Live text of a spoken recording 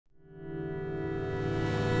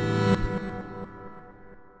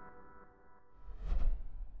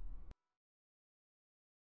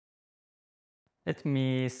Let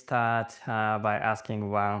me start by asking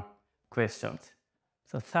one question.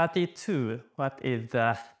 So 32, what is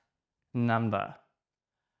the number?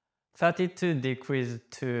 32 decreased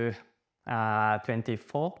to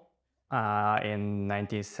 24 in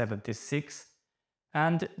 1976,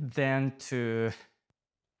 and then to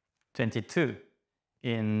 22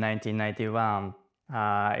 in 1991.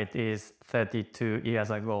 It is 32 years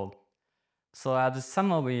ago. So as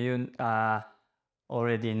some of you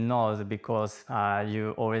already know, because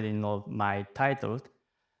you already know my title,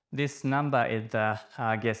 this number is the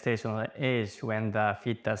gestational age when the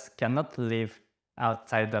fetus cannot live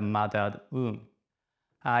outside the mother's womb.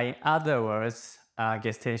 In other words,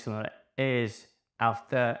 gestational age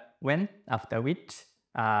after which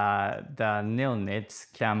the neonates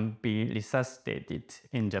can be resuscitated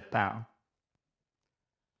in Japan.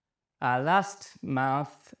 Last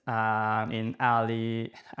month, in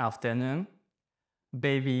early afternoon,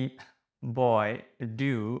 baby boy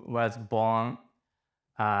Ryu was born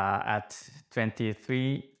at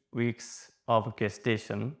 23 weeks of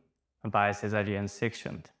gestation by cesarean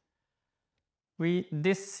section.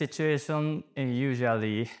 This situation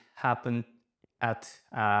usually happens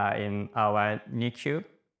in our NICU,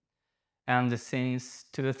 and since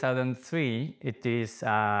 2003, it is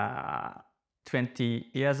 20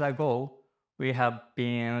 years ago, we have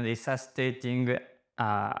been resuscitating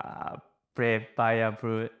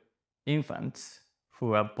pre-viable infants who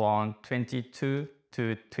were born 22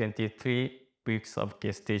 to 23 weeks of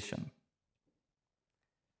gestation.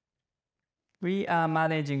 We are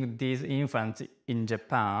managing these infants in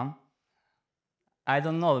Japan. I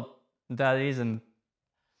don't know the reason,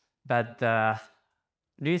 but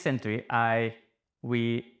recently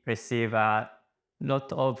we received a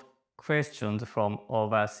lot of questions from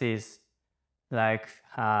overseas, like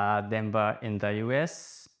Denver in the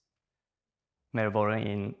US, Melbourne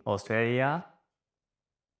in Australia,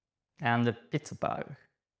 and Pittsburgh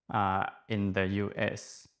in the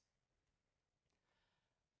US.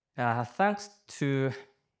 Thanks to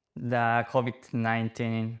the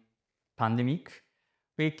COVID-19 pandemic,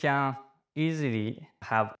 we can easily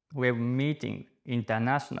have web meeting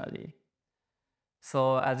internationally.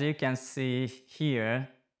 So as you can see here,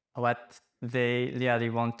 what they really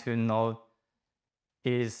want to know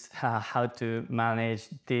is how to manage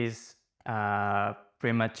these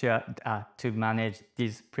premature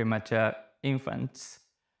infants,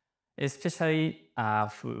 especially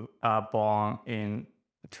who are born in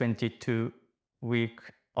 22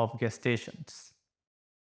 weeks of gestations.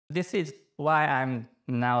 This is why I'm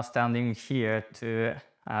now standing here to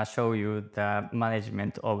show you the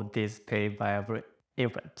management of these pre-viable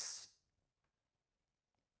infants.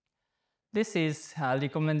 This is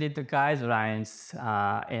recommended guidelines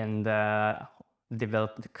in the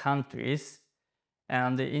developed countries,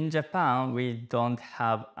 and in Japan we don't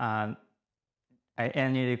have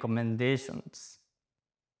any recommendations.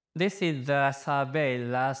 This is the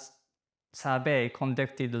survey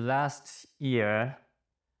conducted last year,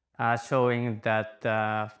 showing that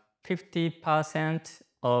 50%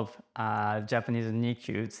 of Japanese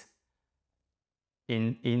NICUs,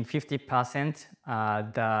 in 50%,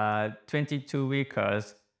 the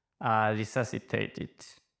 22-weekers are resuscitated.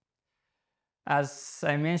 As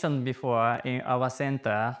I mentioned before, in our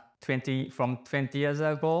center, from 20 years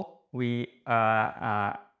ago, we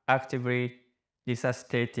are actively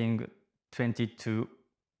resuscitating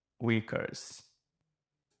 22-weekers.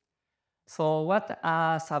 So what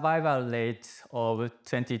are survival rates of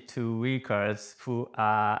 22-weekers who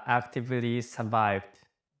are actively survived?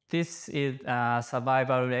 This is a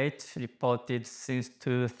survival rate reported since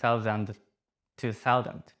 2000.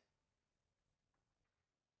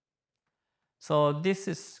 So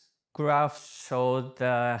this graph shows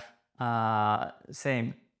the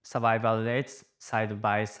same survival rates side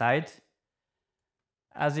by side.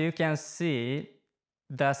 As you can see,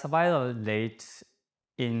 the survival rate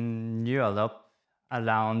in Europe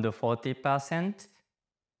around 40%,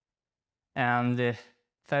 and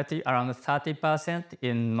around 30%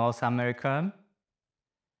 in North America,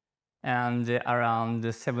 and around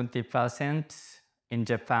 70% in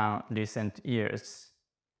Japan recent years.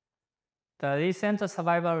 The recent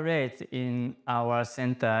survival rate in our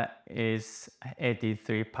center is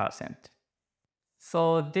 83%.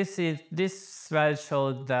 So this slide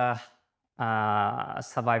shows the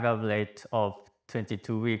survival rate of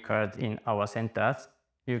 22-weekers in our centers.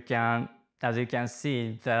 As you can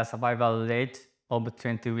see, the survival rate of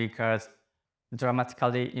 20-weekers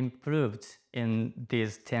dramatically improved in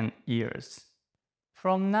these 10 years.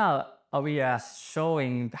 From now, we are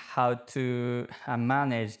showing how to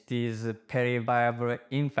manage these peri-viable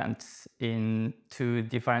infants in two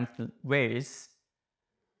different ways.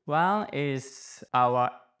 One is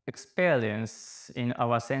our experience in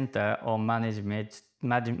our center on management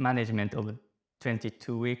of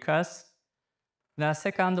 22-weekers. The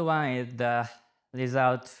second one is the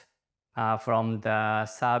result from the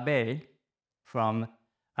survey from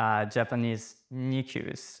Japanese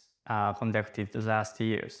NICUs conducted last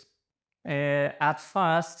years. At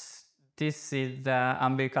first, this is the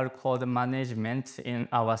umbilical cord management in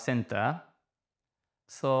our center.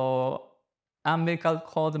 So umbilical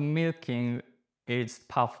cord milking is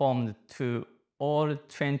performed to all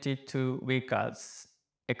 22-weekers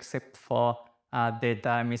except for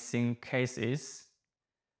data missing cases.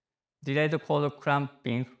 Delayed cord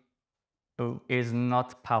clamping is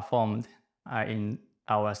not performed in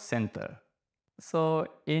our center. So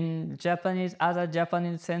in other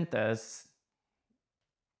Japanese centers,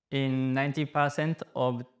 in 90%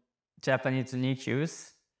 of Japanese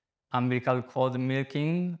NICUs, umbilical cord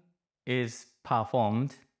milking is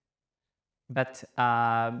performed, but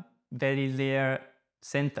very rare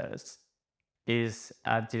centers is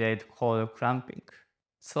delayed cord clamping.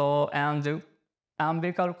 So, and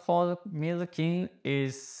umbilical cord milking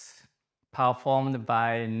is performed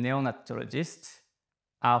by neonatologists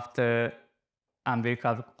after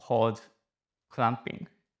umbilical cord clamping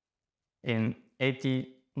in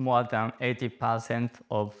more than 80%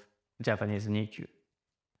 of Japanese NICU.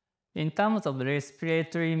 In terms of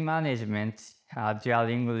respiratory management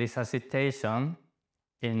during resuscitation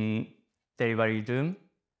in delivery room,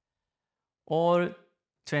 all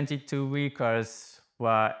 22-weekers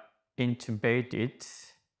were intubated,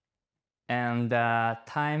 and the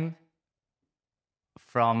time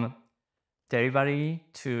from delivery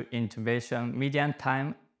to intubation, median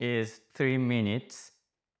time is 3 minutes,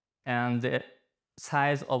 and the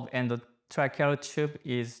size of endotracheal tube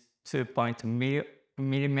is 2.0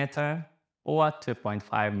 millimeter or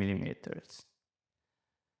 2.5 millimeters.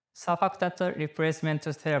 Surfactant replacement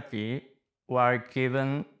therapy were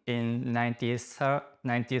given in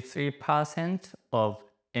 93% of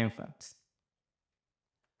infants.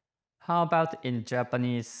 How about in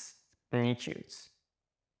Japanese NICUs?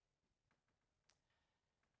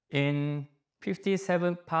 In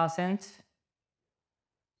 57%,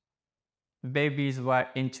 babies were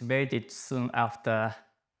intubated soon after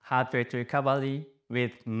heart rate recovery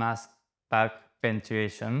with mask bag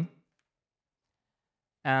ventilation.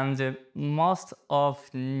 And most of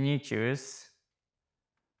NICUs,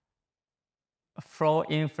 flow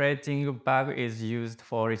inflating bag is used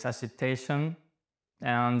for resuscitation,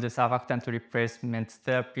 and the surfactant replacement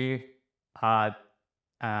therapy are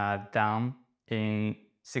done in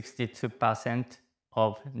 62%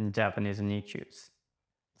 of Japanese NICUs.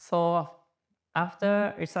 So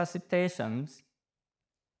after resuscitations,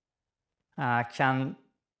 can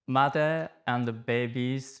mother and the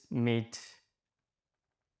babies meet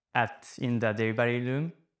in the delivery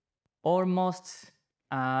room? Almost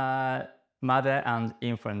mother and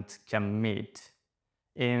infant can meet.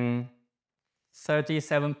 In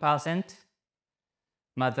 37%,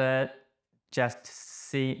 mother just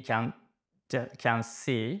can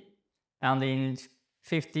see, and in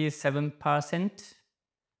 57%,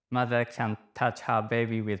 mother can touch her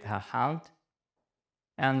baby with her hand,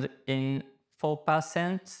 and in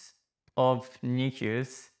 4% of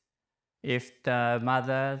NICUs, if the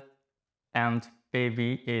mother and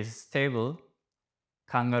baby is stable,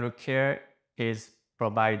 kangaroo care is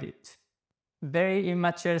provided. Very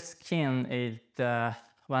immature skin is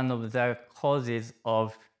one of the causes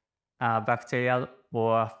of bacterial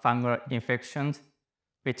or fungal infections,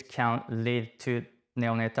 which can lead to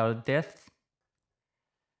neonatal death.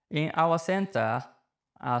 In our center,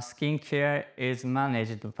 skin care is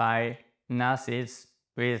managed by nurses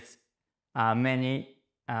with many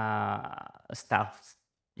staffs.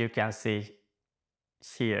 You can see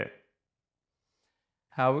here.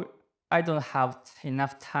 I don't have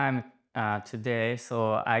enough time today,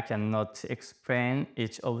 so I cannot explain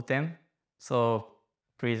each of them. So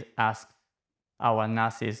please ask our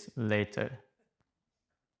nurses later.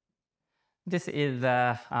 This is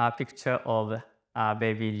the picture of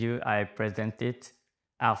baby Yu I presented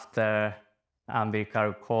after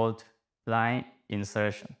umbilical cord line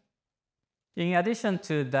insertion. In addition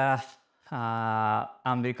to the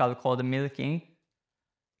umbilical cord milking,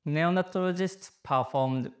 neonatologists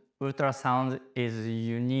performed ultrasound is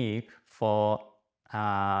unique for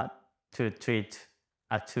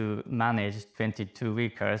to manage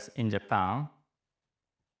 22-weekers in Japan.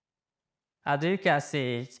 As you can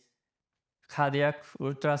see, cardiac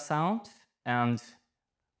ultrasound and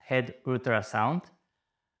head ultrasound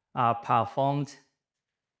are performed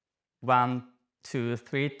 1 to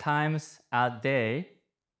 3 times a day.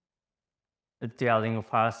 during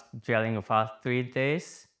first 3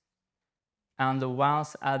 days, and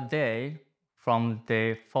once a day from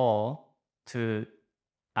day 4 to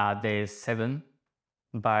day 7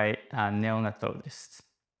 by a neonatologist.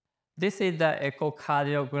 This is the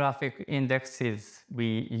echocardiographic indexes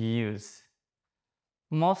we use.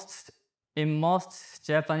 In most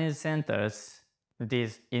Japanese centers,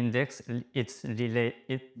 these index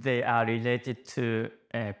they are related to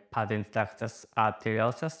patent ductus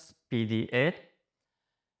arteriosus (PDA),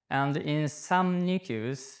 and in some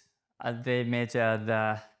NICUs, they measure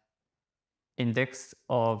the index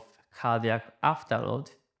of cardiac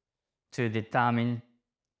afterload to determine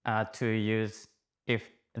to use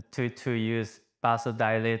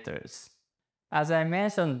vasodilators. As I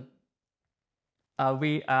mentioned,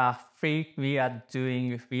 we are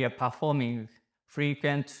performing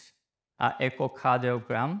frequent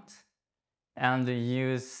echocardiograms and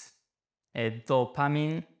use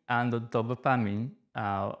dopamine and dopamine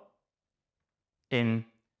in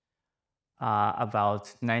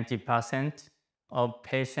about 90% of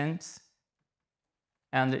patients.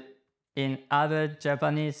 And in other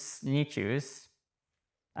Japanese NICUs,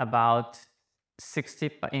 about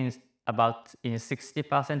 60%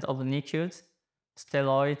 of NICUs,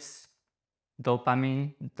 steroids,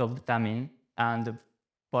 dopamine, and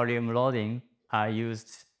volume loading are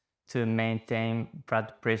used to maintain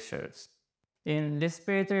blood pressures. In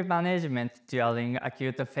respiratory management during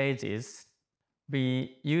acute phases,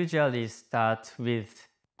 we usually start with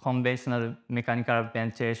conventional mechanical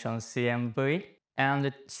ventilation CMV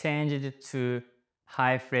and change it to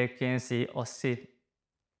high frequency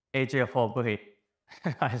HFOV.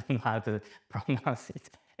 I don't know how to pronounce it.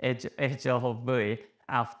 HFOV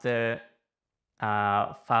after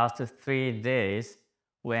first 3 days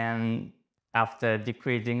after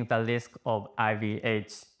decreasing the risk of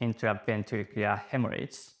IVH, intraventricular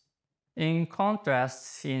hemorrhage. In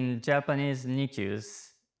contrast, in Japanese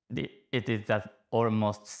NICUs, it is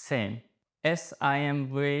almost same.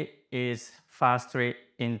 SIMV is firstly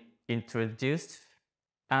introduced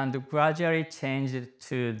and gradually changed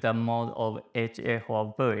to the mode of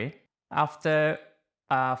HFOV. After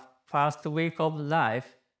first week of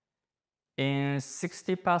life, in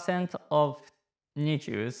 60% of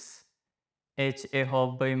NICUs,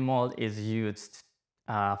 HFOV mode is used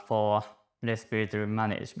for respiratory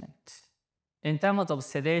management. In terms of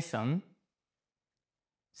sedation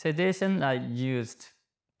are used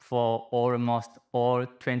for almost all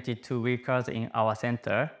 22-weekers in our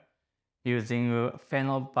center using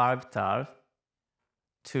phenobarbital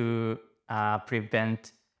to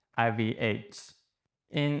prevent IVH.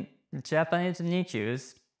 In Japanese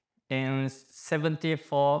NICUs, in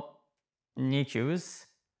 74 NICUs,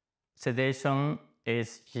 sedation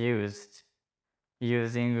is used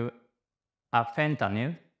using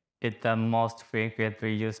fentanyl. It's the most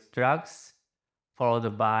frequently used drugs,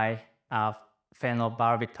 followed by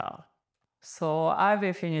phenobarbital. So I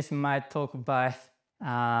will finish my talk by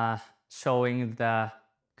showing the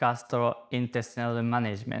gastrointestinal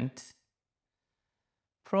management.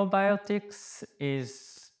 Probiotics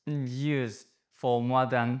is used for more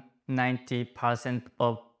than 90%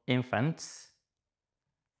 of infants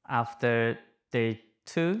after day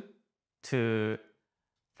 2 to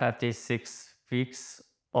 36 weeks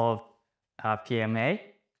of PMA.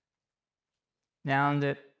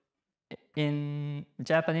 And in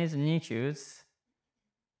Japanese NICUs,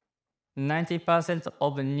 90%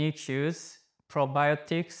 of NICUs,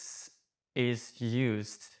 probiotics is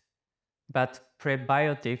used, but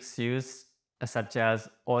prebiotics used, such as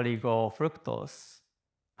oligofructose,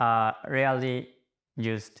 are rarely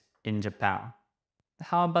used in Japan.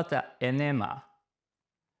 How about the enema?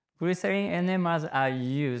 Glycerin enemas are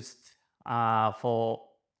used for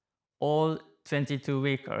all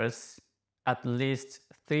 22-weekers at least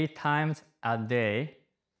 3 times a day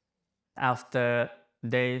after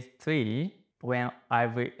day 3 when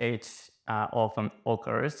IVH often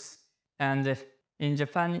occurs. And in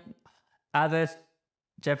Japan, other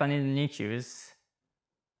Japanese NICUs,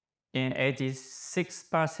 in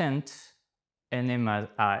 86% enema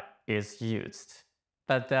is used.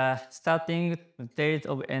 But the starting date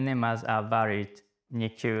of enemas are varied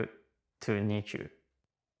NICU to NICU.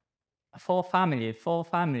 For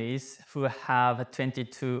families who have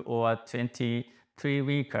 22 or 23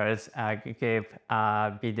 weekers, I gave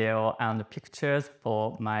video and pictures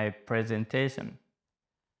for my presentation.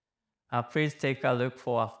 Please take a look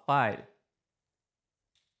for a file.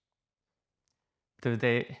 Do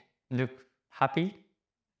they look happy?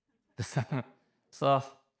 So,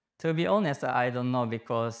 to be honest, I don't know,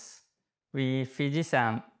 because we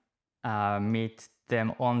physicians meet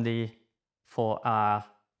them only for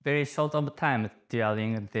very short of time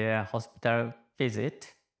during their hospital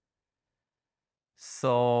visit.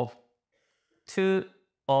 So 2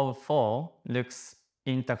 of 4 looks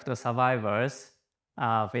intact survivors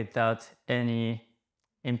without any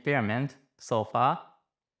impairment so far.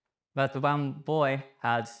 But one boy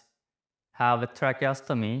have a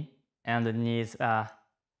tracheostomy and needs a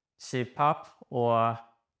CPAP or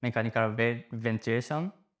mechanical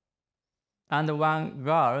ventilation. And one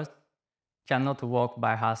girl cannot walk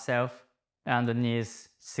by herself and needs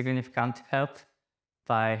significant help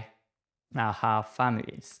by her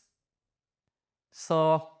families.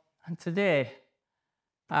 So today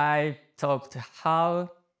I talked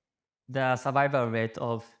how the survival rate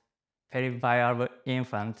of periviable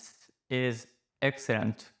infants is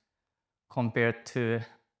excellent compared to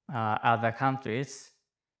other countries.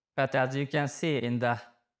 But as you can see in the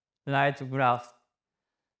right graph,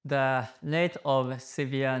 the rate of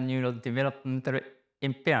severe neurodevelopmental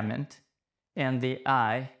impairment in the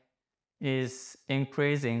eye is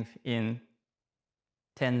increasing in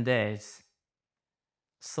 10 days.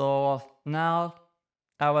 So now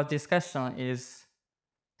our discussion is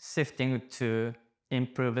shifting to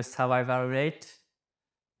improve survival rate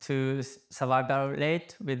to survival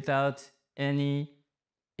rate without any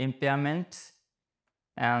impairment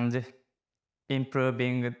and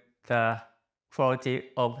improving the quality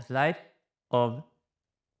of life of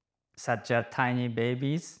such a tiny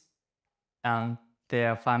babies and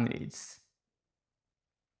their families.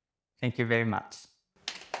 Thank you very much.